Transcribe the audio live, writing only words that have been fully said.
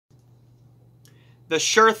The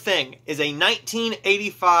Sure Thing is a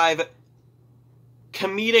 1985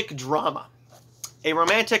 comedic drama, a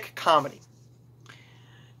romantic comedy.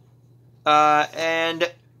 And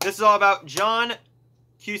this is all about John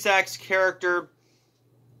Cusack's character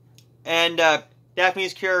and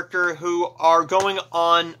Daphne's character, who are going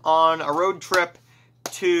on a road trip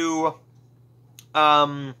to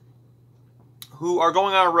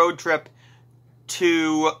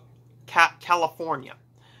California,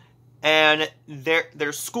 and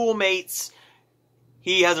they're schoolmates.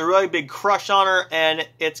 He has a really big crush on her, and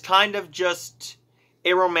it's kind of just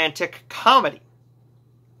a romantic comedy.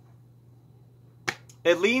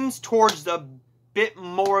 It leans towards a bit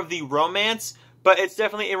more of the romance, but it's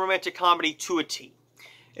definitely a romantic comedy to a T.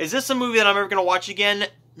 Is this a movie that I'm ever going to watch again?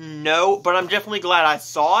 No, but I'm definitely glad I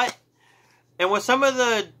saw it. And with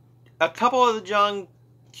a couple of the John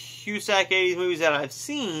Cusack 80s movies that I've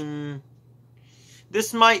seen,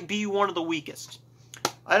 this might be one of the weakest.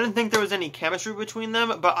 I didn't think there was any chemistry between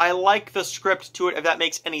them, but I like the script to it, if that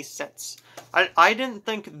makes any sense. I didn't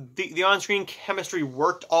think the on-screen chemistry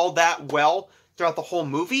worked all that well throughout the whole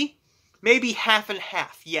movie. Maybe half and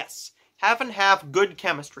half, yes. Half and half, good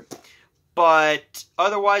chemistry. But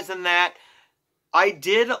otherwise than that, I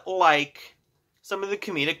did like some of the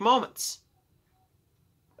comedic moments.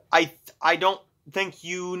 I don't think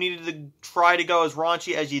you needed to try to go as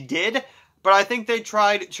raunchy as you did, but I think they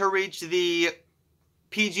tried to reach the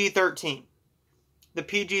PG-13. The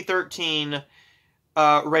PG-13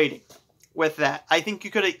 rating with that. I think you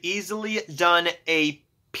could have easily done a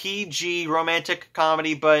PG romantic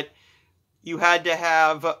comedy, but you had to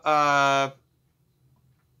have a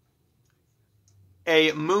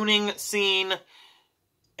mooning scene,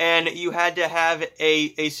 and you had to have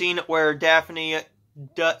a scene where Daphne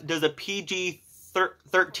does a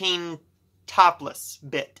PG-13 topless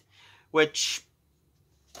bit, which,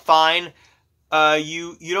 fine.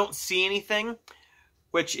 You don't see anything,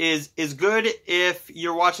 which is good if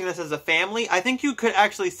you're watching this as a family. I think you could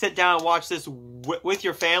actually sit down and watch this with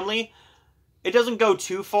your family. It doesn't go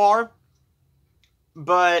too far,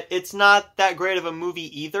 but it's not that great of a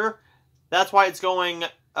movie either. That's why it's going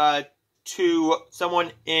to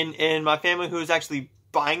someone in my family who's actually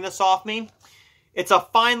buying this off me. It's a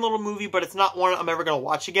fine little movie, but it's not one I'm ever going to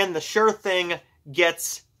watch again. The Sure Thing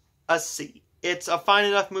gets a C. It's a fine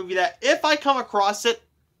enough movie that if I come across it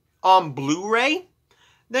on Blu-ray,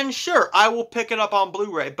 then sure, I will pick it up on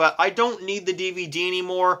Blu-ray. But I don't need the DVD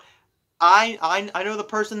anymore. I know the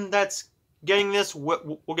person that's getting this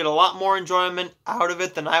will get a lot more enjoyment out of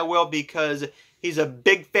it than I will, because he's a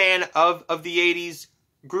big fan of the 80s,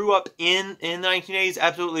 grew up in the 1980s,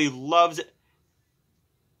 absolutely loves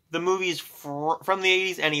the movies from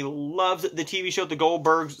the 80s, and he loves the TV show The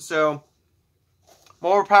Goldbergs, so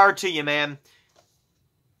more power to you, man.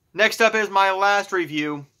 Next up is my last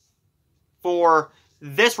review for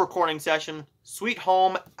this recording session, Sweet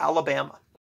Home Alabama.